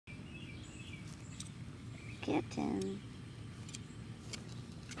kitten.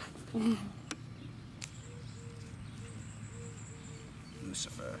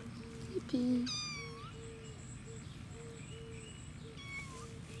 Loucifer. Kitty.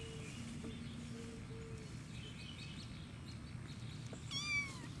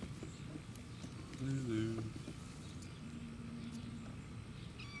 Lulu.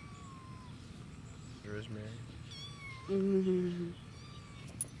 Rosemary. Mm-hmm.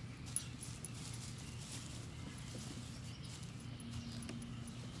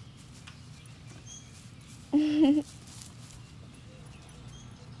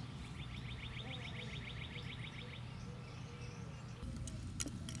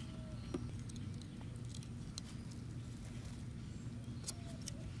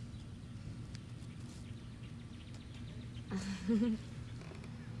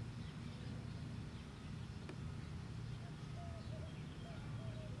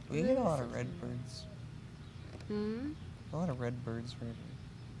 We get a lot of red birds. Hmm? A lot of red birds right here.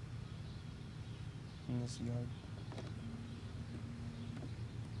 In this yard.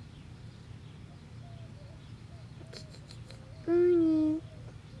 Boon.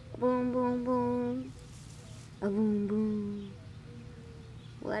 Boom, boom, boom. A boom, boom.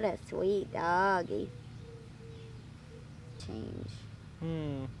 What a sweet doggy. Change.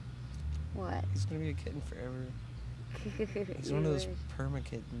 What? He's gonna be a kitten forever. He's one of those perma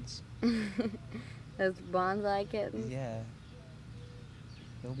kittens. Those bonsai kittens? Yeah.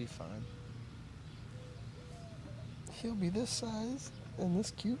 He'll be fine. He'll be this size and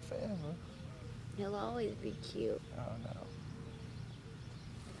this cute forever. He'll always be cute. Oh no.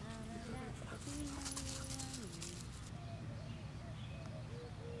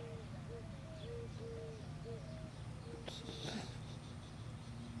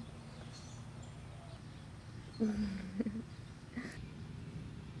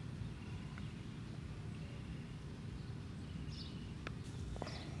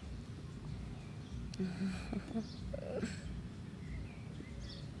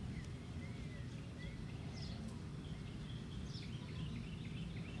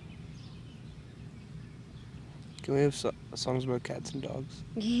 Can we have songs about cats and dogs?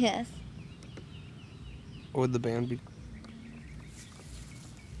 Yes. What would the band be?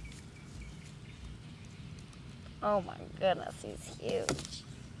 Oh my goodness, he's huge.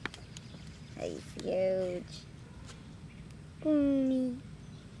 He's huge. Boony.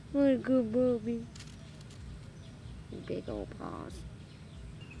 What a good baby. Big old paws.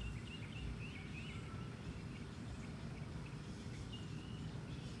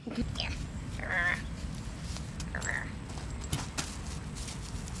 Go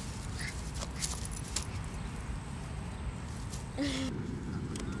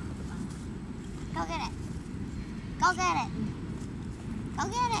get it. Go get it. Go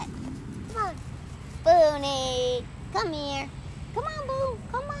get it. Come on. Booney. Come here. Come on, Boo.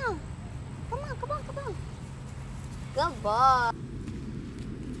 Come on. Come on, come on, come on. Good boy.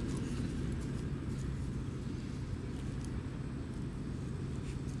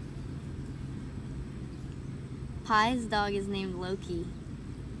 Pie's dog is named Loki.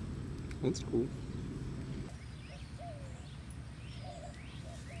 That's cool.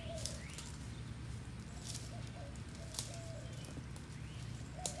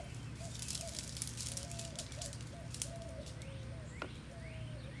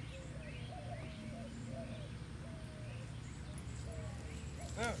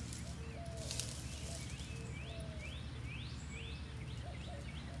 Oh.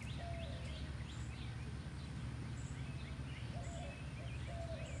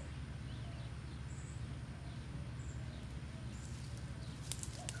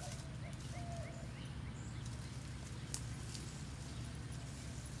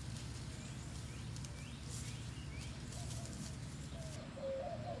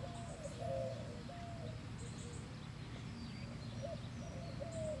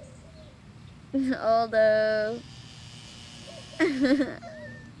 Aldo.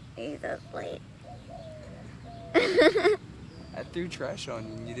 He's asleep. I threw trash on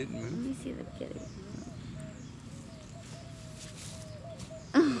you and you didn't Let move. me see the kitty.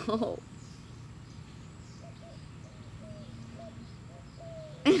 Oh.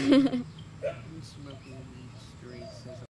 You smoking.